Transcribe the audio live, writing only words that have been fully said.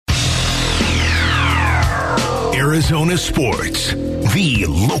Arizona sports. The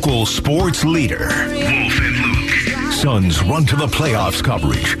local sports leader. Wolf and Luke. Suns run to the playoffs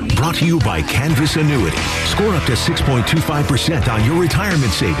coverage. Brought to you by Canvas Annuity. Score up to 6.25% on your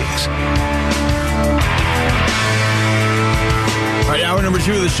retirement savings. All right, hour number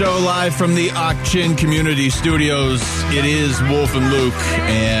 2 of the show, live from the Auction Community Studios. It is Wolf and Luke,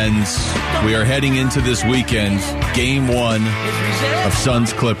 and we are heading into this weekend, Game 1 of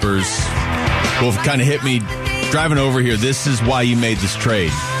Suns Clippers. Wolf kind of hit me driving over here. This is why you made this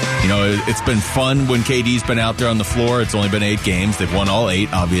trade. You know, it's been fun when KD's been out there on the floor. It's only been 8 games. They've won all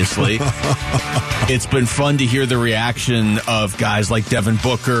 8, obviously. It's been fun to hear the reaction of guys like Devin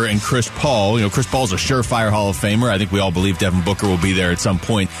Booker and Chris Paul. You know, Chris Paul's a surefire Hall of Famer. I think we all believe Devin Booker will be there at some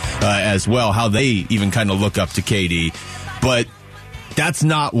point as well. How they even kind of look up to KD. But that's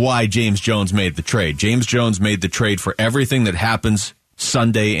not why James Jones made the trade. James Jones made the trade for everything that happens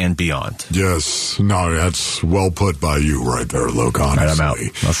Sunday and beyond. Yes. No, that's well put by you right there, Luke, honestly. Right, I'm out.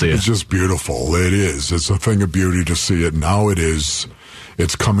 I'll see you. It's just beautiful. It is. It's a thing of beauty to see it. Now it is.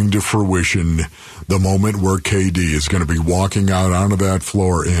 It's coming to fruition. The moment where KD is going to be walking out onto that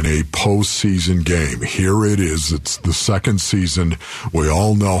floor in a postseason game. Here it is. It's the second season. We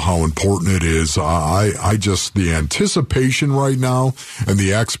all know how important it is. I just, the anticipation right now and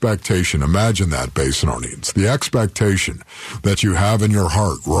the expectation, imagine that, Basinonians, the expectation that you have in your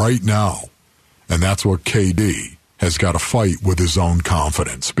heart right now. And that's what KD has got to fight with his own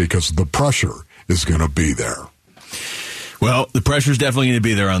confidence, because the pressure is going to be there. Well, the pressure's definitely going to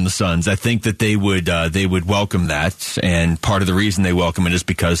be there on the Suns. I think that they would welcome that, and part of the reason they welcome it is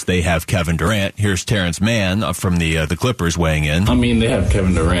because they have Kevin Durant. Here's Terrence Mann from the Clippers weighing in. I mean, they have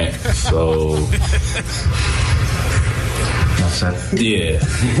Kevin Durant, so yeah,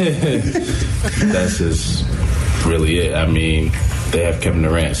 that's just really it. I mean, they have Kevin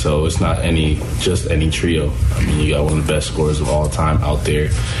Durant, so it's not just any trio. I mean, you got one of the best scorers of all time out there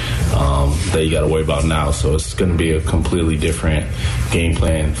that you got to worry about now. So it's going to be a completely different game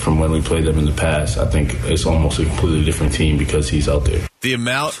plan from when we played them in the past. I think it's almost a completely different team because he's out there. The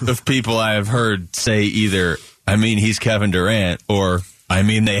amount of people I have heard say either, I mean, he's Kevin Durant, or I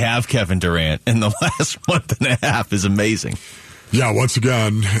mean, they have Kevin Durant in the last month and a half is amazing. Yeah, once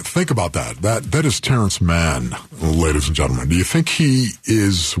again, think about that. That is Terrence Mann, ladies and gentlemen. Do you think he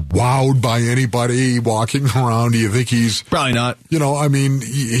is wowed by anybody walking around? Do you think he's... Probably not. You know, I mean,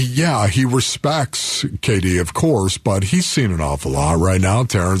 yeah, he respects KD, of course, but he's seen an awful lot right now.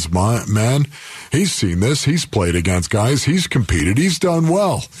 Terrence Mann, he's seen this. He's played against guys. He's competed. He's done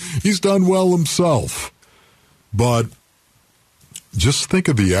well. He's done well himself. But just think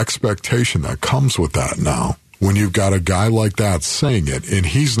of the expectation that comes with that now. When you've got a guy like that saying it, and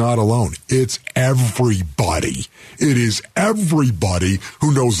he's not alone. It's everybody. It is everybody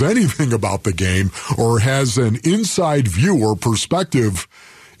who knows anything about the game or has an inside view or perspective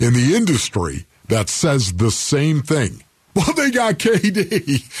in the industry that says the same thing. Well, they got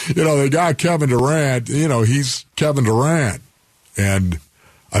KD. You know, they got Kevin Durant. You know, he's Kevin Durant. And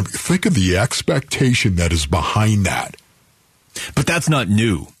think of the expectation that is behind that. But that's not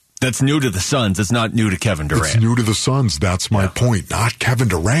new. That's new to the Suns. It's not new to Kevin Durant. It's new to the Suns. That's my point. Not Kevin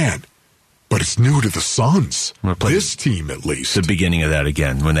Durant, but it's new to the Suns. This team, at least. The beginning of that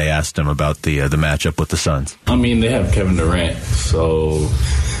again, when they asked him about the matchup with the Suns. I mean, they have Kevin Durant, so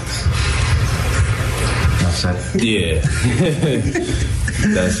yeah,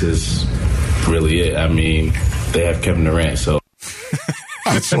 that's just really it. I mean, they have Kevin Durant, so.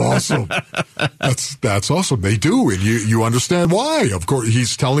 That's awesome. That's awesome. They do, and you understand why. Of course,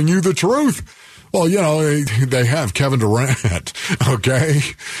 he's telling you the truth. Well, you know, they have Kevin Durant, okay?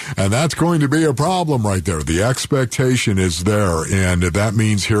 And that's going to be a problem right there. The expectation is there, and that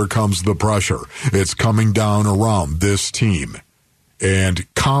means here comes the pressure. It's coming down around this team.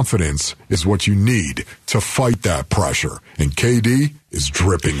 And confidence is what you need to fight that pressure. And KD is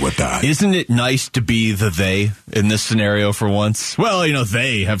dripping with that. Isn't it nice to be the they in this scenario for once? Well, you know,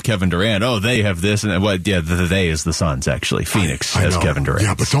 they have Kevin Durant. Oh, they have this. And what? Yeah, the they is the Suns, actually. Phoenix has Kevin Durant.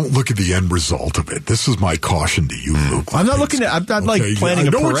 Yeah, but don't look at the end result of it. This is my caution to you, Luke. I'm not looking at, I'm not like planning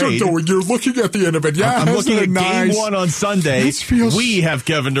a parade. I know what you're doing. You're looking at the end of it. Yeah, I'm looking at Game 1 on Sunday. We have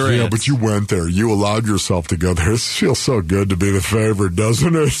Kevin Durant. Yeah, but you went there. You allowed yourself to go there. This feels so good to be the favorite,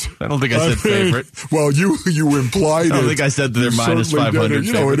 doesn't it? I don't think I said favorite. Well, you implied it. I don't think I said that they're minus 500.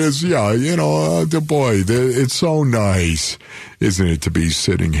 You know, it is, yeah, you know, boy, it's so nice, isn't it, to be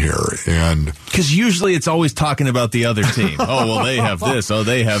sitting here? And because usually it's always talking about the other team. Oh, well, they have this. Oh,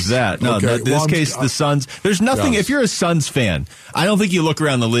 they have that. No, in this case, the Suns, there's nothing. Yes. If you're a Suns fan, I don't think you look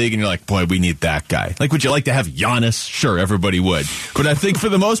around the league and you're like, boy, we need that guy. Like, would you like to have Giannis? Sure, everybody would. But I think for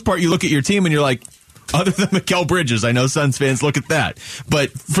the most part, you look at your team and you're like, Other than Mikal Bridges. I know Suns fans look at that.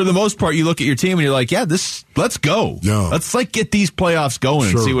 But for the most part, you look at your team and you're like, let's go. Yeah. Let's get these playoffs going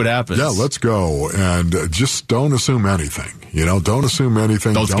and see what happens. Yeah, let's go. And just don't assume anything. Don't assume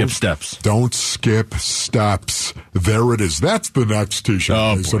anything. Don't skip steps. Don't skip steps. There it is. That's the next T-shirt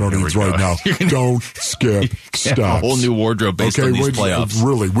right now. Don't skip steps. A whole new wardrobe based on these playoffs.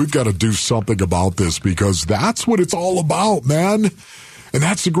 Really, we've got to do something about this because that's what it's all about, man. And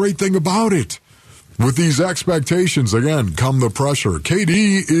that's the great thing about it. With these expectations, again, come the pressure.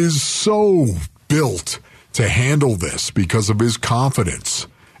 KD is so built to handle this because of his confidence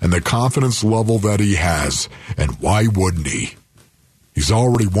and the confidence level that he has. And why wouldn't he? He's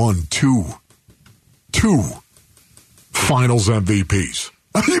already won two Finals MVPs.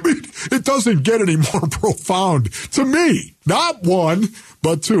 I mean, it doesn't get any more profound to me. Not one,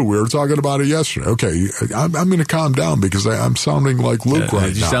 but two. We were talking about it yesterday. Okay, I'm going to calm down because I'm sounding like Luke right now.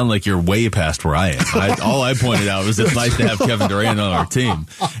 You sound like you're way past where I am. All I pointed out was it's nice to have Kevin Durant on our team.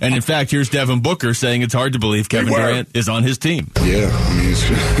 And in fact, here's Devin Booker saying it's hard to believe Kevin Durant is on his team. Yeah, I mean,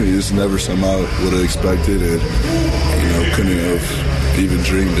 it's never something I would have expected and, couldn't have even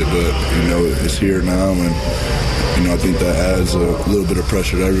dreamed it, but, it's here now and, I think that adds a little bit of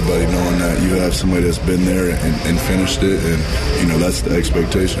pressure to everybody knowing that you have somebody that's been there and finished it, and, that's the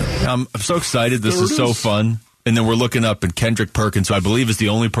expectation. I'm so excited. This is so fun. And then we're looking up, and Kendrick Perkins, who I believe is the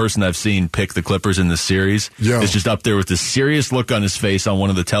only person I've seen pick the Clippers in this series, is just up there with this serious look on his face on one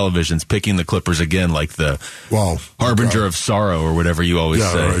of the televisions, picking the Clippers again, like the harbinger of sorrow or whatever you always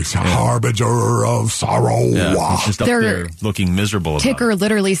say. Right. Yeah. Harbinger of sorrow. Yeah, he's just up there looking miserable about Ticker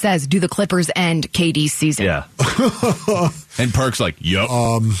literally says, do the Clippers end KD's season? Yeah. And Perk's like, yup.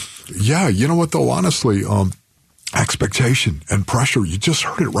 Yeah, you know what, though, honestly, expectation and pressure, you just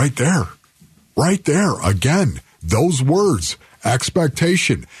heard it right there. Right there, again, those words,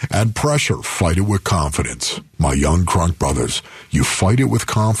 expectation and pressure, fight it with confidence. My young Crunk brothers, you fight it with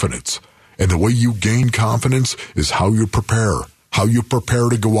confidence. And the way you gain confidence is how you prepare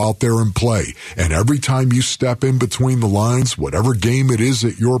to go out there and play. And every time you step in between the lines, whatever game it is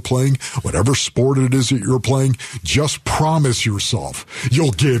that you're playing, whatever sport it is that you're playing, just promise yourself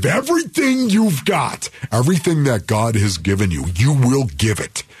you'll give everything you've got, everything that God has given you, you will give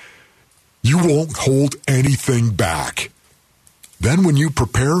it. You won't hold anything back. Then when you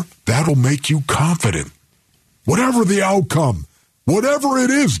prepare, that'll make you confident. Whatever the outcome, whatever it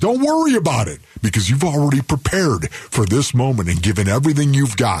is, don't worry about it because you've already prepared for this moment and given everything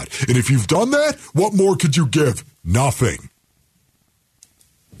you've got. And if you've done that, what more could you give? Nothing.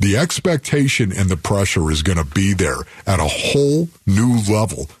 The expectation and the pressure is going to be there at a whole new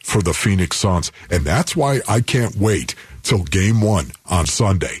level for the Phoenix Suns. And that's why I can't wait till Game 1 on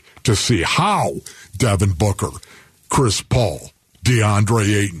Sunday to see how Devin Booker, Chris Paul,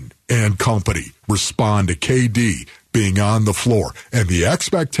 DeAndre Ayton, and company respond to KD being on the floor and the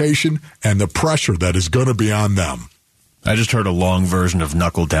expectation and the pressure that is going to be on them. I just heard a long version of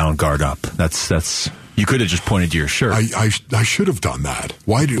knuckle down, guard up. That's. You could have just pointed to your shirt. I should have done that.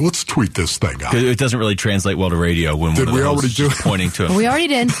 Let's tweet this thing out. It doesn't really translate well to radio when did we already do it? Pointing to it. We already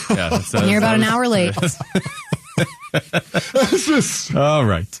did. Yeah, you're about an hour late. All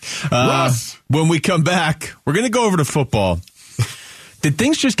right. When we come back, we're going to go over to football. Did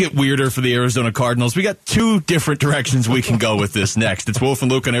things just get weirder for the Arizona Cardinals? We got two different directions we can go with this next. It's Wolf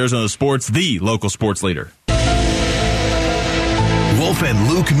and Luke on Arizona Sports, the local sports leader. Wolf and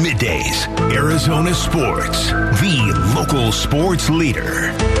Luke Middays, Arizona Sports, the local sports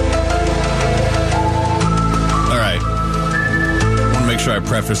leader. All right. I want to make sure I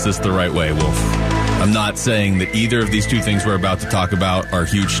preface this the right way, Wolf. I'm not saying that either of these two things we're about to talk about are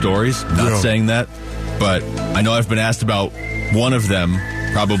huge stories. Not saying that. But I know I've been asked about one of them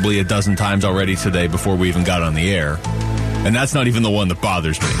probably a dozen times already today before we even got on the air. And that's not even the one that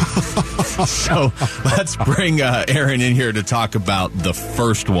bothers me. So let's bring Aaron in here to talk about the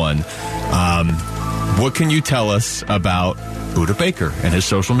first one. What can you tell us about Budda Baker and his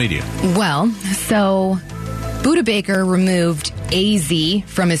social media? Well, so Budda Baker removed AZ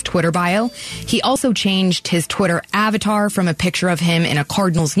from his Twitter bio. He also changed his Twitter avatar from a picture of him in a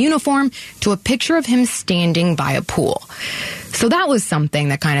Cardinals uniform to a picture of him standing by a pool. So that was something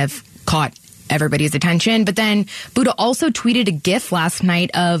that kind of caught everybody's attention. But then Budda also tweeted a GIF last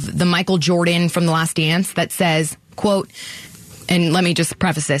night of the Michael Jordan from The Last Dance that says, quote, and let me just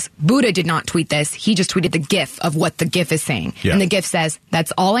preface this, Budda did not tweet this. He just tweeted the GIF of what the GIF is saying. Yeah. And the GIF says,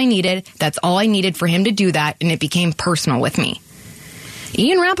 that's all I needed. That's all I needed for him to do that. And it became personal with me.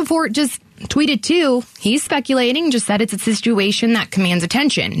 Ian Rappaport just tweeted too. He's speculating, just said it's a situation that commands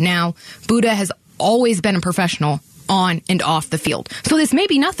attention. Now, Budda has always been a professional on and off the field. So this may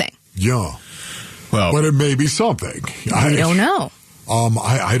be nothing. Yeah. Well, but it may be something. I don't know.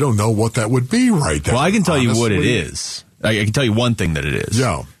 I don't know what that would be right there. Well, I can tell you what it is. I can tell you one thing that it is.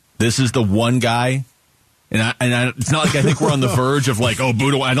 Yeah. This is the one guy, and it's not like I think we're on the verge of like, oh,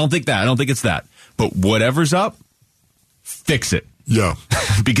 Budda. I don't think that. I don't think it's that. But whatever's up, fix it. Yeah.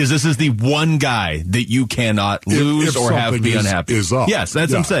 Because this is the one guy that you cannot lose if or have be unhappy. Is up. Yes,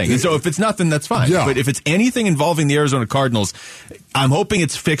 that's what I'm saying. And so if it's nothing, that's fine. Yeah. But if it's anything involving the Arizona Cardinals, I'm hoping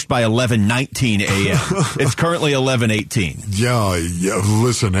it's fixed by 11:19 a.m. It's currently 11:18. Yeah.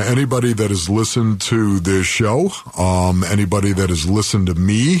 Listen, anybody that has listened to this show, anybody that has listened to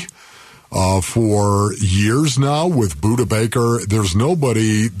me, for years now with Budda Baker, there's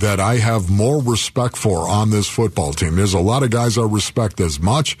nobody that I have more respect for on this football team. There's a lot of guys I respect as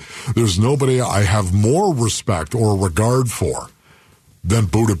much. There's nobody I have more respect or regard for than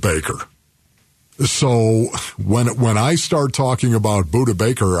Budda Baker. So when I start talking about Budda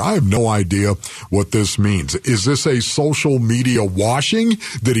Baker, I have no idea what this means. Is this a social media washing?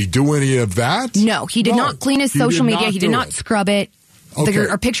 Did he do any of that? No, he did not clean his social media. He did not scrub it. Okay. There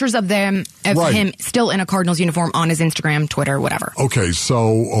are pictures of him still in a Cardinals uniform on his Instagram, Twitter, whatever. Okay,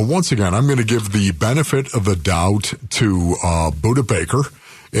 so once again, I'm going to give the benefit of the doubt to Budda Baker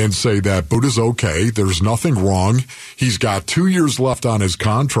and say that Budda's okay. There's nothing wrong. He's got 2 years left on his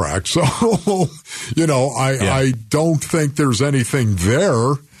contract. So, I don't think there's anything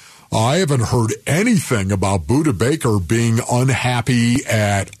there. I haven't heard anything about Budda Baker being unhappy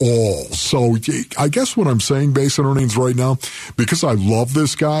at all. So I guess what I'm saying, Base and Earnings, right now, because I love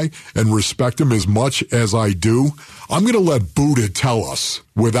this guy and respect him as much as I do, I'm going to let Budda tell us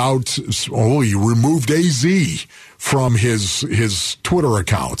he removed AZ from his Twitter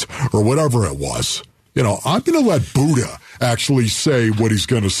account or whatever it was. I'm going to let Budda actually say what he's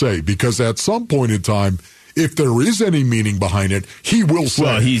going to say, because at some point in time, if there is any meaning behind it, he will say.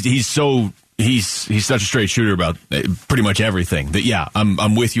 Well, he's such a straight shooter about pretty much everything that, yeah,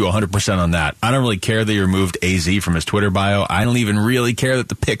 I'm with you 100% on that. I don't really care that he removed AZ from his Twitter bio. I don't even really care that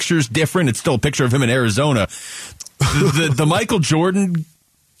the picture's different. It's still a picture of him in Arizona. The Michael Jordan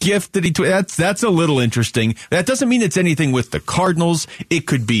gift that he tweeted, that's a little interesting. That doesn't mean it's anything with the Cardinals. It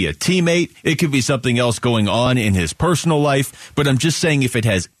could be a teammate. It could be something else going on in his personal life. But I'm just saying, if it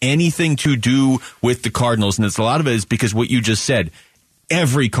has anything to do with the Cardinals, and a lot of it is because what you just said,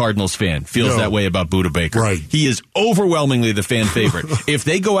 every Cardinals fan feels that way about Budda Baker. Right. He is overwhelmingly the fan favorite. If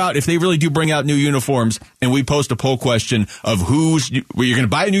they go out, if they really do bring out new uniforms, and we post a poll question of you're going to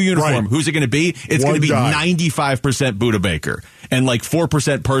buy a new uniform, who's it going to be? It's going to be 95% Budda Baker and like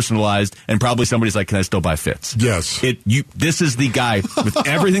 4% personalized, and probably somebody's like, can I still buy Fitz? Yes. This is the guy with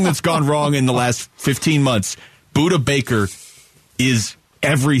everything that's gone wrong in the last 15 months. Budda Baker is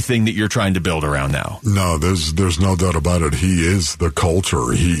everything that you're trying to build around now. No, there's no doubt about it. He is the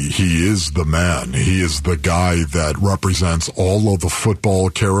culture. He is the man. He is the guy that represents all of the football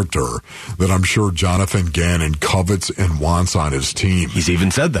character that I'm sure Jonathan Gannon covets and wants on his team. He's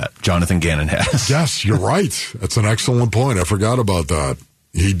even said that, Jonathan Gannon has. Yes, you're right. That's an excellent point. I forgot about that.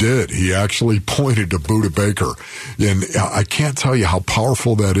 He did. He actually pointed to Budda Baker. And I can't tell you how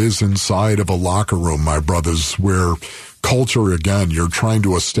powerful that is inside of a locker room, my brothers, where culture, again, you're trying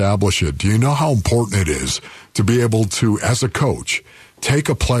to establish it. Do you know how important it is to be able to, as a coach, take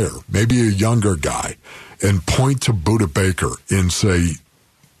a player, maybe a younger guy, and point to Budda Baker and say,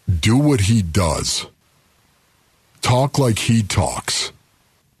 do what he does. Talk like he talks.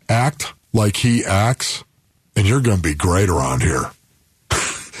 Act like he acts, and you're going to be great around here.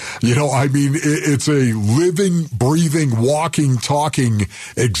 It's a living, breathing, walking, talking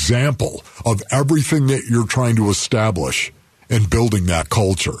example of everything that you're trying to establish and building that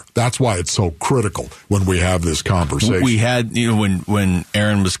culture. That's why it's so critical when we have this conversation. We had, when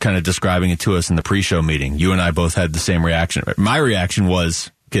Aaron was kind of describing it to us in the pre-show meeting, you and I both had the same reaction. My reaction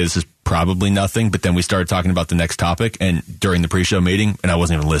was, okay, this is probably nothing, but then we started talking about the next topic and during the pre-show meeting, and I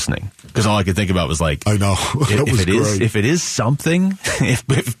wasn't even listening because all I could think about was like, I know. If it is something, if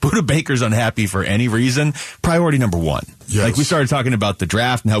Budda Baker's unhappy for any reason, priority number one. Yes. Like we started talking about the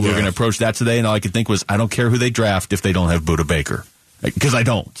draft and how we were going to approach that today, and all I could think was, I don't care who they draft if they don't have Budda Baker, because I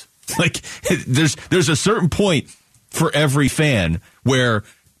don't. Like there's a certain point for every fan where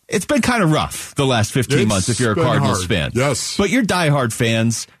it's been kind of rough the last 15 months if you're a Cardinals fan. Yes. But your diehard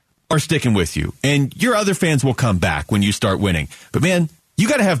fans are sticking with you, and your other fans will come back when you start winning. But man, you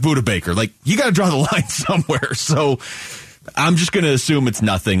got to have Budda Baker. Like, you got to draw the line somewhere. So I'm just going to assume it's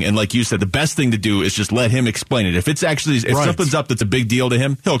nothing. And like you said, the best thing to do is just let him explain it. If something's up that's a big deal to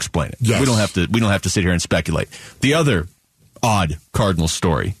him, he'll explain it. Yes. We don't have to sit here and speculate. The other odd Cardinals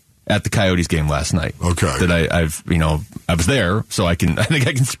story, at the Coyotes game last night. Okay. That I was there, so I think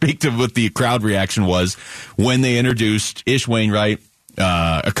I can speak to what the crowd reaction was when they introduced Ish Wainwright.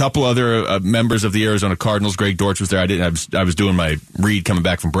 A couple other members of the Arizona Cardinals. Greg Dortch was there. I was doing my read coming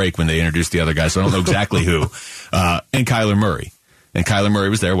back from break when they introduced the other guys, so I don't know exactly who. And Kyler Murray. And Kyler Murray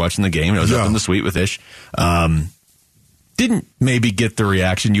was there watching the game, and I was up in the suite with Ish. Didn't maybe get the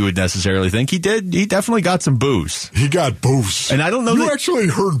reaction you would necessarily think. He did. He definitely got some boos. He got boos. And I don't know. You actually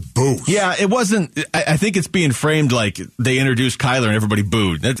heard boos. Yeah, it wasn't. I think it's being framed like they introduced Kyler and everybody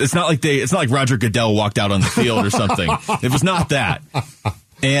booed. It's not like Roger Goodell walked out on the field or something. It was not that.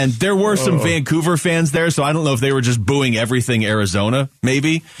 And there were some Vancouver fans there, so I don't know if they were just booing everything Arizona,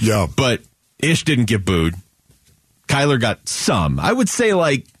 maybe. Yeah. But Ish didn't get booed. Kyler got some. I would say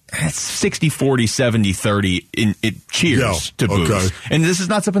like 60-40, 70-30 in cheers to boos. Okay. And this is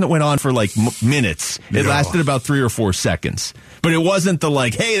not something that went on for like minutes. It lasted about 3 or 4 seconds. But it wasn't the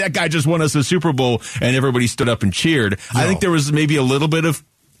like, hey, that guy just won us a Super Bowl and everybody stood up and cheered. I think there was maybe a little bit of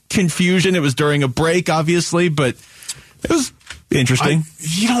confusion. It was during a break, obviously, but it was interesting.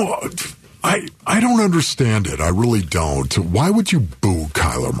 I don't understand it. I really don't. Why would you boo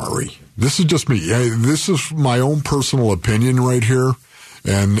Kyler Murray? This is just me. This is my own personal opinion right here.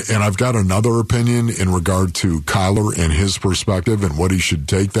 And I've got another opinion in regard to Kyler and his perspective and what he should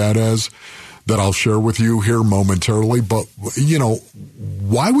take that as that I'll share with you here momentarily. But,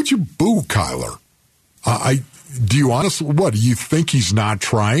 why would you boo Kyler? Do you honestly, do you think he's not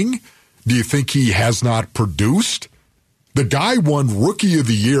trying? Do you think he has not produced? The guy won Rookie of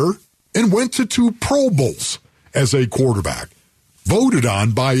the Year and went to 2 Pro Bowls as a quarterback. Voted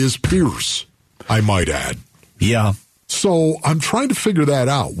on by his peers, I might add. Yeah. So I'm trying to figure that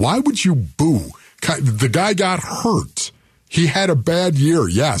out. Why would you boo? The guy got hurt. He had a bad year.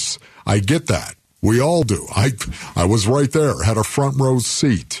 Yes, I get that. We all do. I was right there, had a front row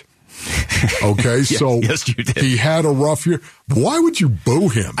seat. Okay, so yes, you did. He had a rough year. Why would you boo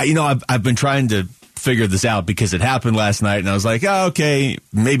him? I've been trying to figure this out because it happened last night, and I was like, oh, okay,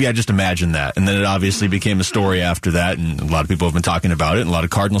 maybe I just imagined that. And then it obviously became a story after that, and a lot of people have been talking about it, and a lot of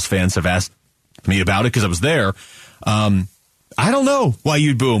Cardinals fans have asked me about it because I was there. I don't know why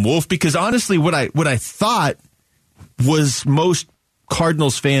you'd boo him, Wolf, because honestly, what I thought was most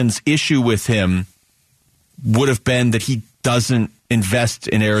Cardinals fans' issue with him would have been that he doesn't invest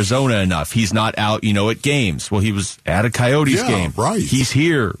in Arizona enough. He's not out, at games. Well, he was at a Coyotes game. Right. He's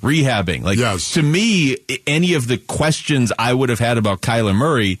here rehabbing. To me, any of the questions I would have had about Kyler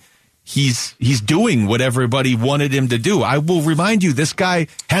Murray, he's doing what everybody wanted him to do. I will remind you, this guy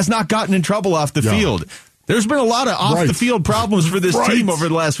has not gotten in trouble off the field. There's been a lot of off-the-field problems for this team over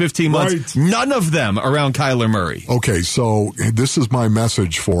the last 15 months. None of them around Kyler Murray. Okay, so this is my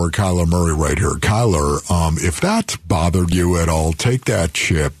message for Kyler Murray right here. Kyler, if that bothered you at all, take that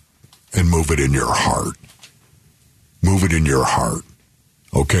chip and move it in your heart. Move it in your heart.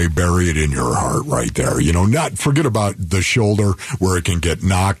 Okay, bury it in your heart right there. Not forget about the shoulder where it can get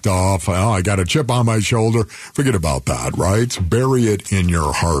knocked off. Oh, I got a chip on my shoulder. Forget about that, right? Bury it in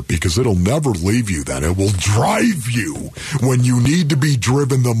your heart because it'll never leave you then. It will drive you when you need to be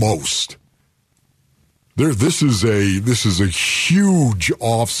driven the most. This is a huge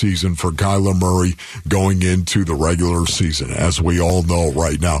offseason for Kyler Murray going into the regular season, as we all know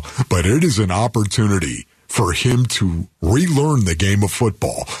right now. But it is an opportunity for him to relearn the game of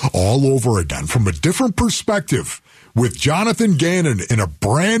football all over again from a different perspective with Jonathan Gannon and a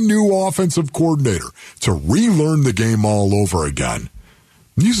brand new offensive coordinator to relearn the game all over again.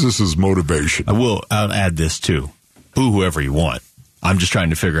 Use this as motivation. I'll add this too. Boo whoever you want. I'm just trying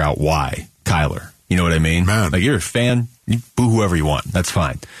to figure out why Kyler. You know what I mean? Man. Like, you're a fan, you boo whoever you want. That's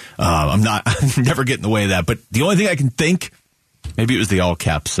fine. I'm never getting in the way of that. But the only thing I can think, maybe it was the all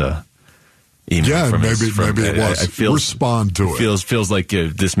caps email. Yeah, maybe it was. Respond to it. Feels like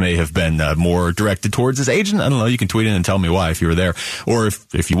this may have been more directed towards his agent. I don't know. You can tweet in and tell me why if you were there, or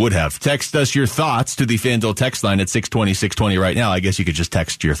if you would have. Text us your thoughts to the FanDuel text line at 620 right now. I guess you could just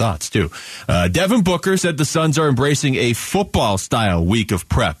text your thoughts too. Devin Booker said the Suns are embracing a football-style week of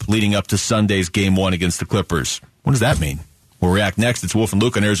prep leading up to Sunday's Game 1 against the Clippers. What does that mean? We'll react next. It's Wolf and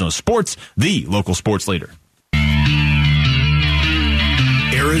Luke on Arizona Sports, the local sports leader.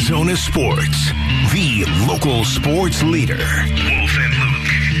 Arizona Sports, the local sports leader. Wolf and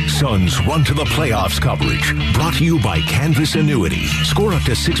Luke. Suns run to the playoffs coverage. Brought to you by Canvas Annuity. Score up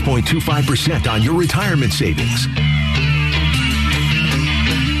to 6.25% on your retirement savings.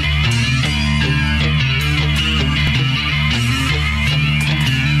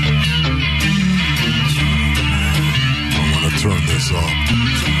 I want to turn this up.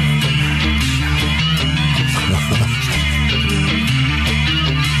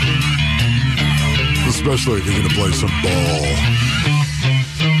 especially if you're going to play some ball.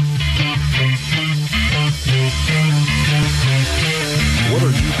 What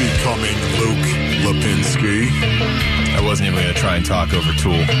are you becoming, Luke Lipinski? I wasn't even going to try and talk over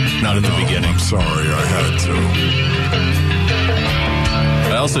Tool. Not at the beginning. I'm sorry, I had to.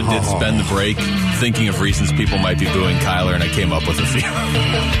 I also did spend the break thinking of reasons people might be booing Kyler, and I came up with a few.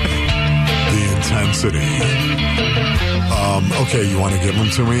 The intensity. Okay, you want to give them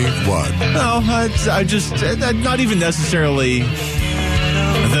to me? What? No, I just, not even necessarily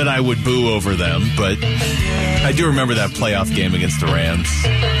that I would boo over them, but I do remember that playoff game against the Rams.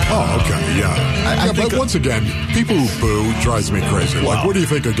 Oh, okay, yeah. But once again, people who boo drives me crazy. Wow. Like, what do you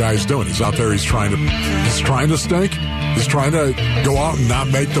think a guy's doing? He's out there, he's trying to stink? He's trying to go out and not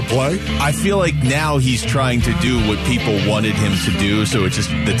make the play? I feel like now he's trying to do what people wanted him to do, so it just,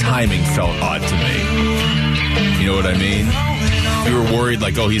 the timing felt odd to me. You know what I mean? You were worried,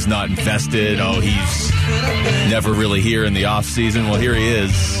 like, oh, he's not infested. Oh, he's never really here in the off season. Well, here he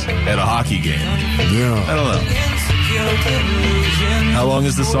is at a hockey game. Yeah. I don't know. How long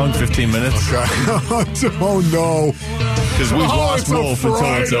is the song? 15 minutes? Okay. I don't know. Because we've lost Wolf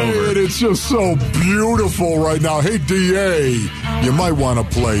until it's over. And it's just so beautiful right now. Hey, DA, you might want to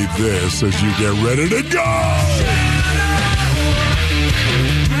play this as you get ready to go.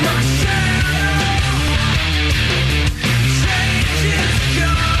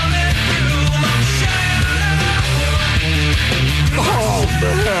 Oh,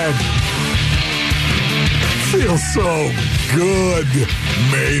 man. Feels so good,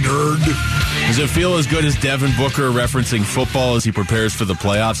 Maynard. Does it feel as good as Devin Booker referencing football as he prepares for the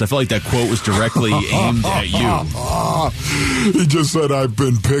playoffs? I feel like that quote was directly aimed at you. He just said, I've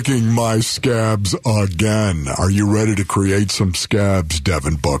been picking my scabs again. Are you ready to create some scabs,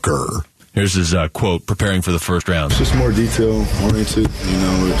 Devin Booker? Here's his quote, preparing for the first round. It's just more detail-oriented. You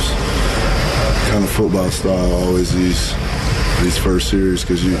know, it's kind of football style, always these first series,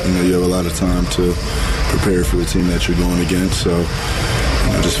 because you have a lot of time to prepare for the team that you're going against. So,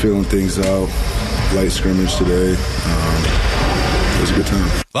 just feeling things out. Light scrimmage today. It was a good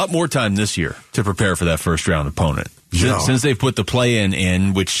time. A lot more time this year to prepare for that first round opponent. Yeah. Since they've put the play-in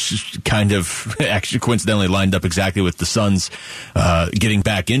in, which kind of actually coincidentally lined up exactly with the Suns getting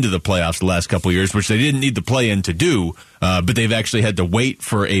back into the playoffs the last couple of years, which they didn't need the play-in to do, but they've actually had to wait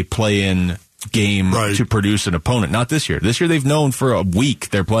for a play-in game to produce an opponent. Not this year. This year they've known for a week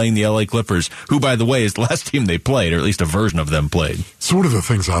they're playing the LA Clippers, who, by the way, is the last team they played, or at least a version of them played. It's one of the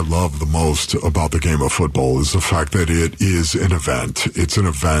things I love the most about the game of football is the fact that it is an event. It's an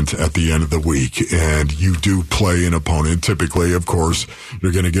event at the end of the week, and you do play an opponent. Typically, of course,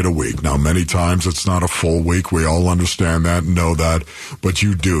 you're going to get a week. Now, many times it's not a full week. We all understand that and know that, but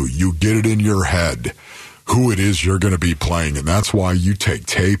you do. You get it in your head who it is you're going to be playing, and that's why you take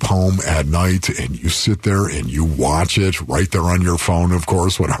tape home at night and you sit there and you watch it right there on your phone, of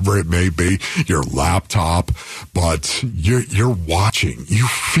course, whatever it may be, your laptop, but you're watching. You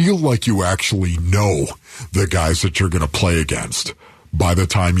feel like you actually know the guys that you're going to play against by the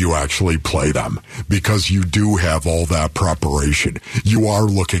time you actually play them, because you do have all that preparation. You are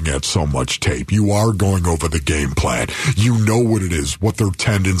looking at so much tape. You are going over the game plan. You know what it is, what their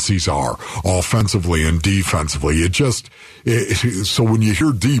tendencies are, offensively and defensively. So when you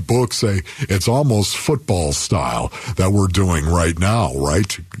hear D Book say it's almost football style that we're doing right now,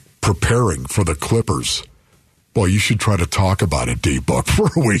 right? Preparing for the Clippers. Boy, you should try to talk about it, D Book, for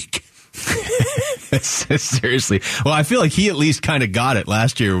a week. Seriously. Well, I feel like he at least kind of got it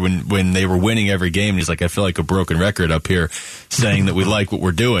last year when they were winning every game. And he's like, I feel like a broken record up here saying that we like what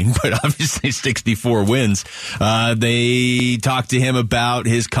we're doing. But obviously 64 wins. They talked to him about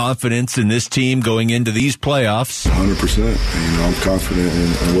his confidence in this team going into these playoffs. 100%. I'm confident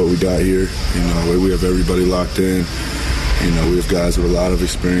in what we got here. We have everybody locked in. We have guys with a lot of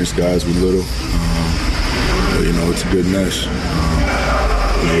experience, guys with little. But it's a good mesh.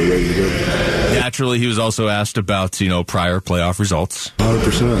 Ready to go. Naturally, he was also asked about, prior playoff results.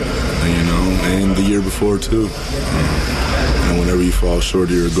 100%, and the year before, too. Whenever you fall short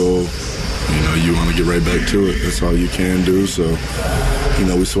of your goal, you want to get right back to it. That's all you can do. So,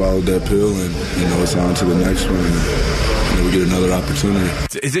 we swallowed that pill, and, it's on to the next one, and we get another opportunity.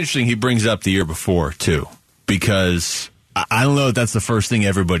 It's interesting he brings up the year before, too, because I don't know if that's the first thing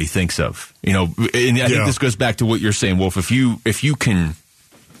everybody thinks of. And I think this goes back to what you're saying, Wolf. If you can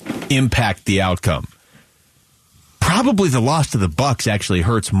impact the outcome, probably the loss to the Bucks actually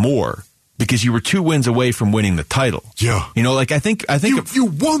hurts more because you were 2 wins away from winning the title. Yeah. I think you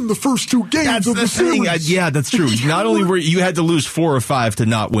won the first 2 games of the series. Yeah, that's true. Not only were you had to lose 4 or 5 to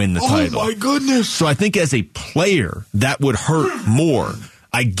not win the title. Oh my goodness. So I think as a player that would hurt more.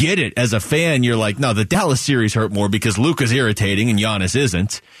 I get it. As a fan, you're like, no, the Dallas series hurt more because Luka's irritating and Giannis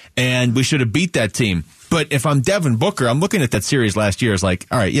isn't, and we should have beat that team. But if I'm Devin Booker, I'm looking at that series last year. It's like,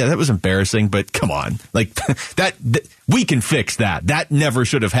 all right, yeah, that was embarrassing, but come on. Like, that we can fix that. That never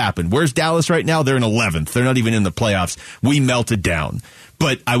should have happened. Where's Dallas right now? They're in 11th. They're not even in the playoffs. We melted down.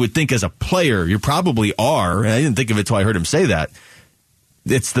 But I would think as a player, you probably are, and I didn't think of it until I heard him say that,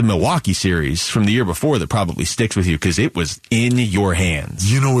 it's the Milwaukee series from the year before that probably sticks with you because it was in your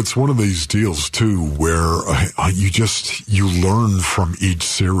hands. You know, it's one of these deals, too, where you learn from each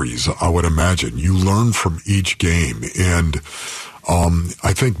series, I would imagine. You learn from each game. And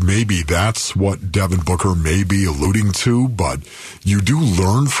I think maybe that's what Devin Booker may be alluding to, but you do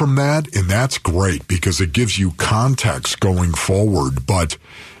learn from that, and that's great because it gives you context going forward. But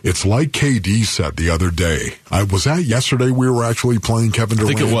it's like KD said the other day. Was that yesterday we were actually playing Kevin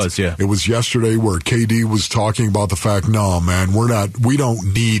Durant? I think it was, yeah. It was yesterday where KD was talking about the fact, no, man, we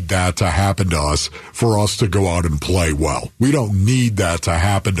don't need that to happen to us for us to go out and play well. We don't need that to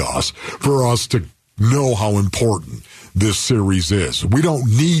happen to us for us to know how important this series is. We don't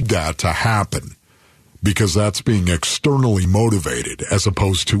need that to happen because that's being externally motivated as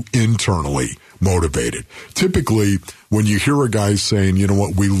opposed to internally motivated. Typically, when you hear a guy saying, you know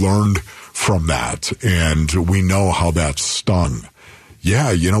what, we learned from that and we know how that stung.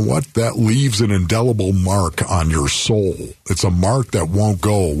 Yeah, you know what? That leaves an indelible mark on your soul. It's a mark that won't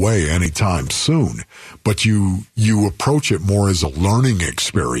go away anytime soon. But you approach it more as a learning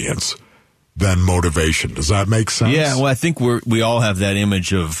experience than motivation. Does that make sense? Yeah, well, I think we all have that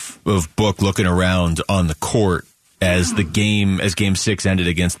image of Book looking around on the court as Game 6 ended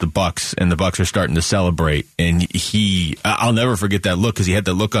against the Bucks, and the Bucks are starting to celebrate. And I'll never forget that look because he had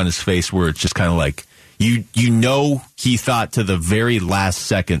that look on his face where it's just kind of like, you know, he thought to the very last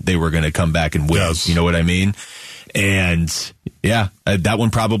second they were going to come back and win. Yes. You know what I mean? And yeah, that one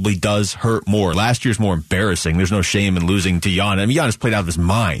probably does hurt more. Last year's more embarrassing. There's no shame in losing to Giannis. I mean, Giannis played out of his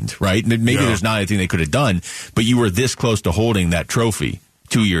mind, right? Maybe there's not anything they could have done, but you were this close to holding that trophy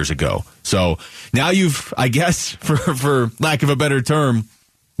 2 years ago. So now you've, I guess, for lack of a better term,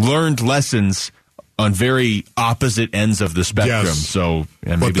 learned lessons on very opposite ends of the spectrum. Yes. So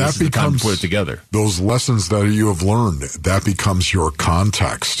maybe this is the time to put it together. Those lessons that you have learned, that becomes your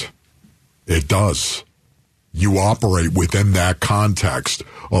context. It does. You operate within that context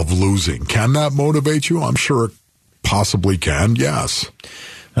of losing. Can that motivate you? I'm sure it possibly can, yes.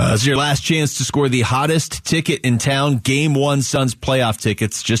 This is your last chance to score the hottest ticket in town, Game 1 Suns playoff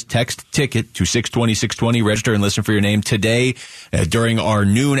tickets. Just text TICKET to 620-620. Register and listen for your name today during our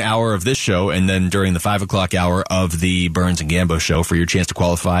noon hour of this show and then during the 5 o'clock hour of the Burns and Gambo show for your chance to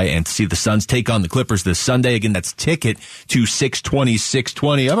qualify and to see the Suns take on the Clippers this Sunday. Again, that's TICKET to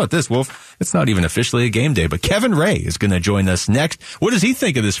 620-620. How about this, Wolf? It's not even officially a game day, but Kevin Ray is going to join us next. What does he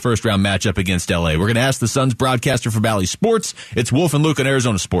think of this first-round matchup against L.A.? We're going to ask the Suns broadcaster for Bally Sports. It's Wolf and Luke on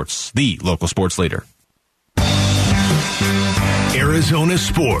Arizona Sports, the local sports leader. Arizona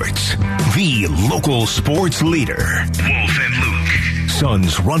Sports, the local sports leader. Wolf and Luke.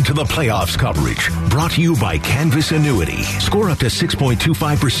 Suns run to the playoffs coverage. Brought to you by Canvas Annuity. Score up to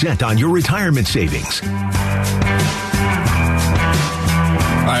 6.25% on your retirement savings.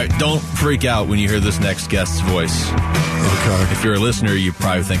 All right, don't freak out when you hear this next guest's voice. Okay. If you're a listener, you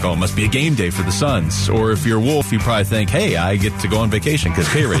probably think, oh, it must be a game day for the Suns. Or if you're Wolf, you probably think, hey, I get to go on vacation because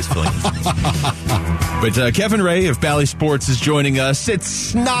K-Ray's filling in. But Kevin Ray of Bally Sports is joining us.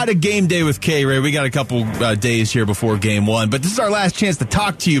 It's not a game day with K-Ray. We got a couple days here before Game 1. But this is our last chance to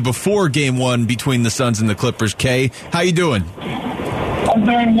talk to you before Game 1 between the Suns and the Clippers. Kay, how you doing? I'm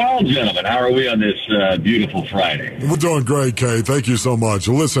doing well, gentlemen. How are we on this beautiful Friday? We're doing great, Kay. Thank you so much.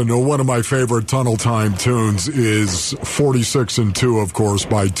 Listen, one of my favorite Tunnel Time tunes is 46 and 2, of course,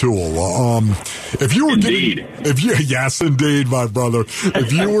 by Tool. If you were yes, indeed, my brother.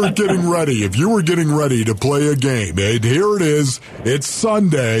 If you were getting ready to play a game, and here it is, it's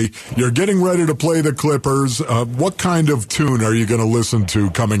Sunday, you're getting ready to play the Clippers, what kind of tune are you going to listen to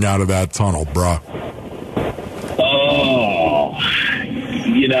coming out of that tunnel, bruh?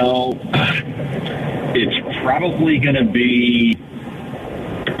 You know, it's probably going to be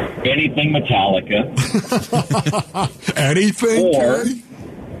anything Metallica. Anything? Or,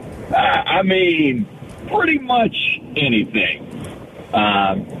 I mean, pretty much anything.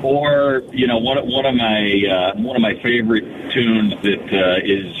 Or you know, one of my favorite tunes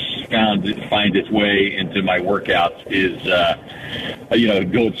that finds its way into my workouts is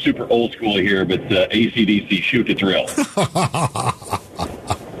go super old school here, but AC/DC Shoot to Thrill.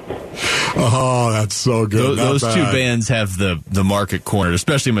 Oh, that's so good. Those two bands have the market cornered,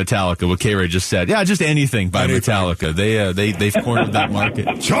 especially Metallica. What K-Ray just said, just anything by Metallica. They've cornered that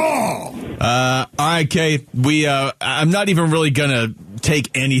market. Sure. All right, Kay. I'm not even really gonna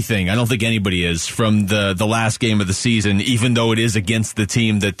take anything. I don't think anybody is from the last game of the season, even though it is against the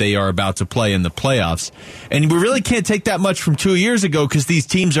team that they are about to play in the playoffs. And we really can't take that much from 2 years ago because these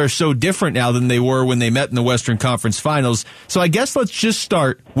teams are so different now than they were when they met in the Western Conference Finals. So I guess let's just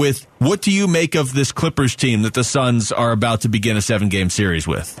start with, what do you make of this Clippers team that the Suns are about to begin a 7-game series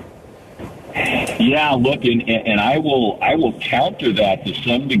with? Yeah, look, and I will counter that to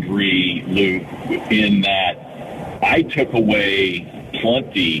some degree, Luke, in that I took away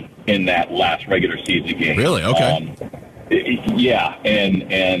plenty in that last regular season game. Really? Okay. Yeah,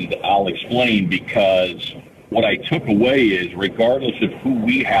 and I'll explain, because what I took away is, regardless of who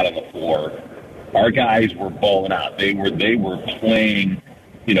we had on the floor, our guys were balling out. They were playing,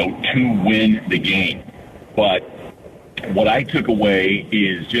 to win the game. But what I took away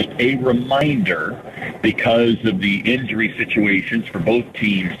is just a reminder, because of the injury situations for both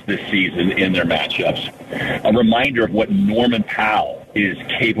teams this season in their matchups, a reminder of what Norman Powell is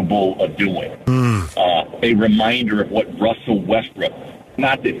capable of doing. A reminder of what Russell Westbrook,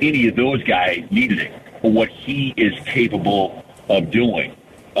 not that any of those guys needed it, but what he is capable of doing.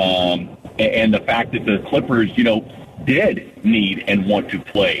 And the fact that the Clippers, did need and want to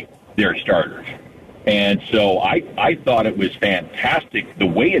play their starters. And so I thought it was fantastic the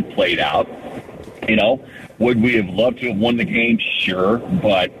way it played out. Would we have loved to have won the game? Sure.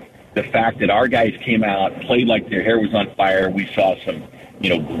 But the fact that our guys came out, played like their hair was on fire, we saw some,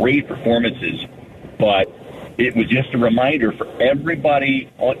 great performances. But it was just a reminder for everybody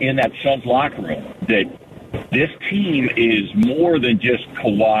in that Suns locker room that this team is more than just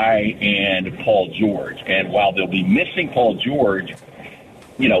Kawhi and Paul George. And while they'll be missing Paul George,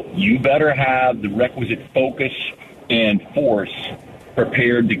 you better have the requisite focus and force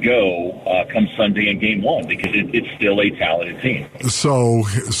prepared to go come Sunday in Game 1, because it's still a talented team. So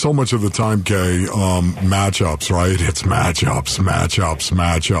much of the time, Kay, matchups, right? It's matchups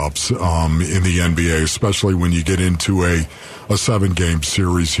in the NBA, especially when you get into a 7-game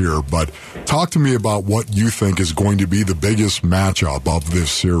series here. But talk to me about what you think is going to be the biggest matchup of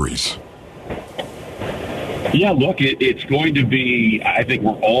this series. Yeah, look, it's going to be, I think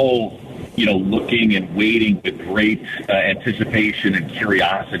we're all, looking and waiting with great anticipation and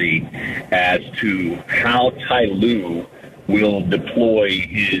curiosity as to how Ty Lue will deploy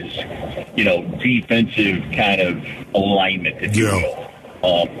his, defensive kind of alignment, if you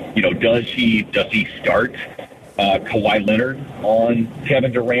will. Does he start Kawhi Leonard on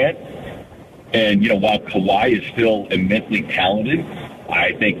Kevin Durant? And, while Kawhi is still immensely talented,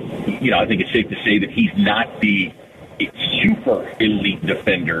 I think it's safe to say that he's not the super elite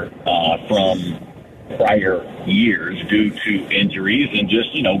defender from prior years due to injuries and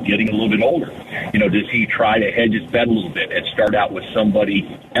just, getting a little bit older. Does he try to hedge his bet a little bit and start out with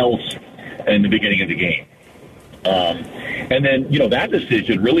somebody else in the beginning of the game? And then, that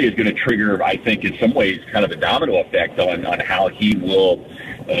decision really is going to trigger, I think, in some ways, kind of a domino effect on how he will,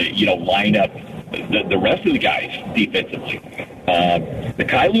 line up the rest of the guys defensively.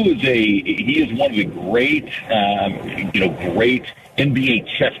 Ty Lue is one of the great, great NBA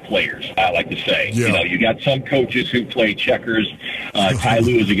chess players, I like to say. Yeah. You got some coaches who play checkers. Ty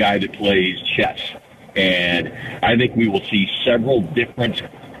Lue is a guy that plays chess. And I think we will see several different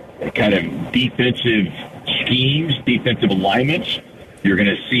kind of defensive schemes, defensive alignments. You're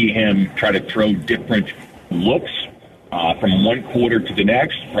going to see him try to throw different looks from one quarter to the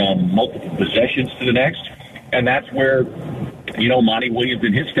next, from multiple possessions to the next. And that's where, Monty Williams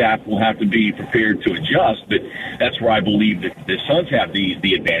and his staff will have to be prepared to adjust. But that's where I believe that the Suns have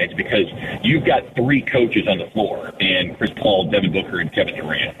the advantage, because you've got 3 coaches on the floor, and Chris Paul, Devin Booker, and Kevin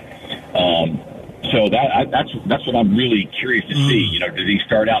Durant. So that's what I'm really curious to see. Does he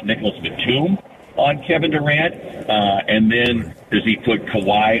start out Nicholas Batum on Kevin Durant, and then does he put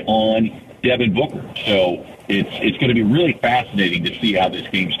Kawhi on Devin Booker? So it's going to be really fascinating to see how this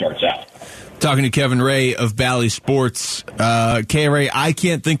game starts out. Talking to Kevin Ray of Bally Sports. K-Ray, I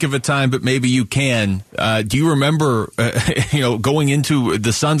can't think of a time, but maybe you can. Do you remember, going into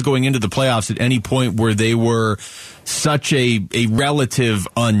the Suns going into the playoffs at any point where they were such a relative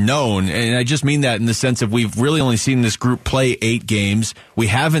unknown? And I just mean that in the sense of we've really only seen this group play 8 games. We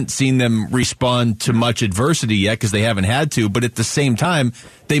haven't seen them respond to much adversity yet because they haven't had to. But at the same time,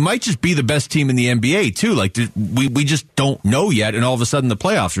 they might just be the best team in the NBA, too. Like, we just don't know yet, and all of a sudden the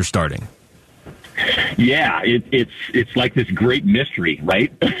playoffs are starting. Yeah, it's like this great mystery,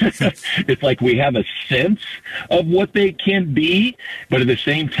 right? It's like we have a sense of what they can be, but at the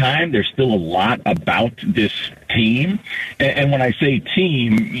same time, there's still a lot about this team. And when I say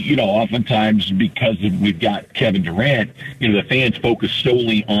team, oftentimes because we've got Kevin Durant, the fans focus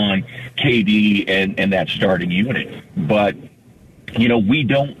solely on KD and that starting unit. But we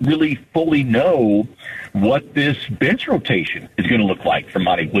don't really fully know what this bench rotation is going to look like for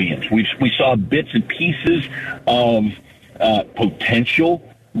Monty Williams. We saw bits and pieces of potential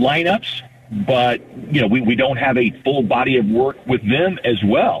lineups, but we don't have a full body of work with them as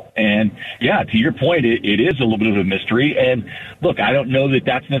well. And yeah, to your point, it is a little bit of a mystery. And look, I don't know that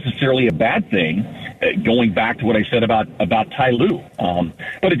that's necessarily a bad thing. Going back to what I said about Ty Lue,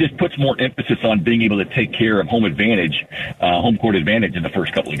 but it just puts more emphasis on being able to take care of home court advantage in the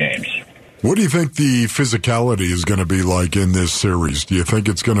first couple of games. What do you think the physicality is going to be like in this series? Do you think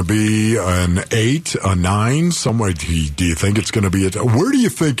it's going to be an 8, a 9? Somewhere? Do you think it's going to be where do you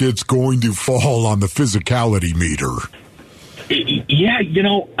think it's going to fall on the physicality meter? Yeah,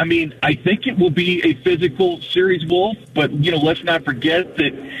 I think it will be a physical series, Wolf, but, let's not forget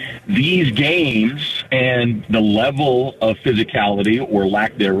that these games and the level of physicality or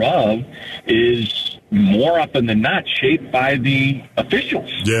lack thereof is more often than not shaped by the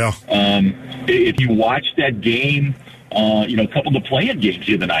officials. Yeah. If you watch that game, a couple of the play-in games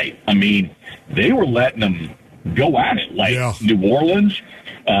the other night, they were letting them go at it. New Orleans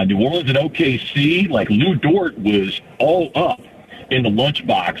and OKC, like Lou Dort was all up in the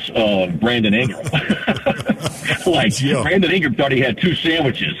lunchbox of Brandon Ingram. Brandon Ingram thought he had 2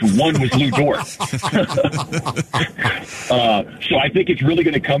 sandwiches. One was Lou Dort. So I think it's really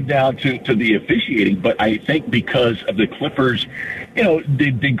going to come down to the officiating. But I think because of the Clippers,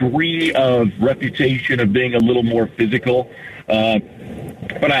 the degree of reputation of being a little more physical.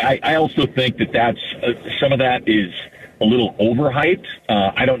 But I also think that's some of that is a little overhyped.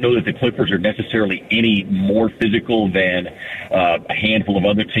 I don't know that the Clippers are necessarily any more physical than a handful of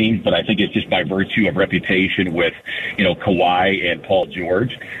other teams, but I think it's just by virtue of reputation with, Kawhi and Paul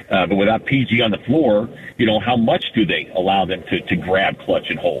George. But without PG on the floor, how much do they allow them to grab, clutch,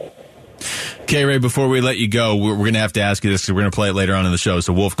 and hold? K-Ray, before we let you go, we're going to have to ask you this because we're going to play it later on in the show.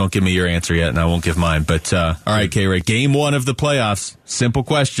 So, Wolf, don't give me your answer yet, and I won't give mine. But, all right, K-Ray, game 1 of the playoffs. Simple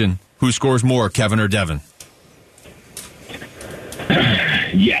question. Who scores more, Kevin or Devin?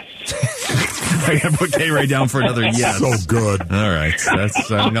 Yes. I got to put K-Ray down for another yes. So good. All right.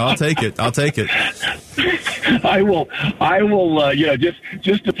 I'll take it. I will,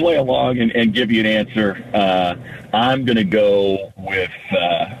 just to play along and give you an answer, I'm going to go with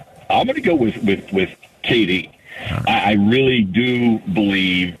KD. I really do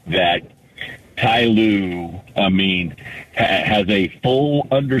believe that Ty Lue, has a full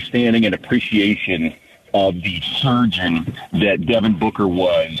understanding and appreciation of the surgeon that Devin Booker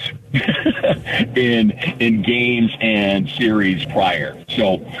was in games and series prior.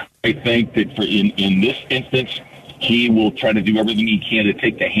 So I think that in this instance, he will try to do everything he can to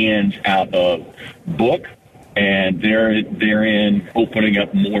take the hands out of Book, and therein opening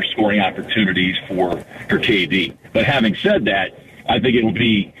up more scoring opportunities for KD. But having said that, I think it will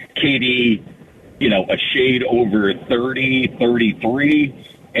be KD, a shade over 30, 33,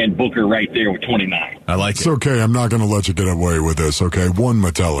 and Booker right there with 29. I like it. It's okay. I'm not going to let you get away with this, okay? One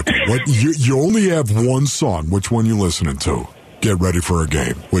Metallica. You only have one song. Which one you listening to? Get ready for a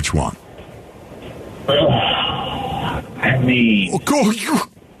game. Which one?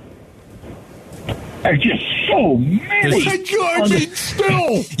 There's just so many.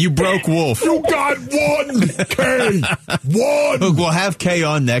 Still. You broke Wolf. You got one, K. One. Look, we'll have K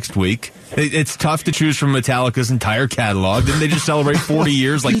on next week. It's tough to choose from Metallica's entire catalog. Didn't they just celebrate 40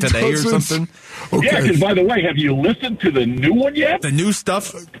 years like today or something? Okay. Yeah, because by the way, have you listened to the new one yet? The new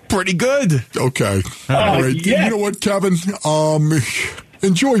stuff, pretty good. Okay. All right. Yeah. You know what, Kevin?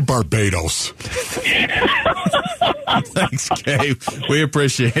 Enjoy Barbados. Thanks, Kay. We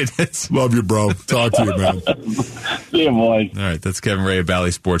appreciate it. Love you, bro. Talk to you, man. See you, boy. All right, that's Kevin Ray of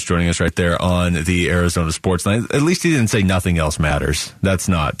Bally Sports joining us right there on the Arizona Sports Line. At least he didn't say nothing else matters. That's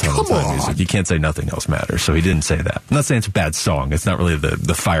not Tunnel Time music. You can't say nothing else matters, so he didn't say that. I'm not saying it's a bad song. It's not really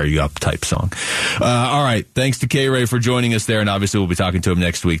the fire you up type song. All right, thanks to K-Ray for joining us there, and obviously we'll be talking to him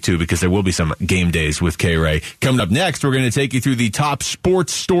next week, too, because there will be some game days with K-Ray. Coming up next, we're going to take you through the top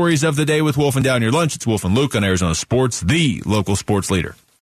sports stories of the day with Wolf and Down Your Lunch. It's Wolf and Luke on Arizona Sports, the local sports leader.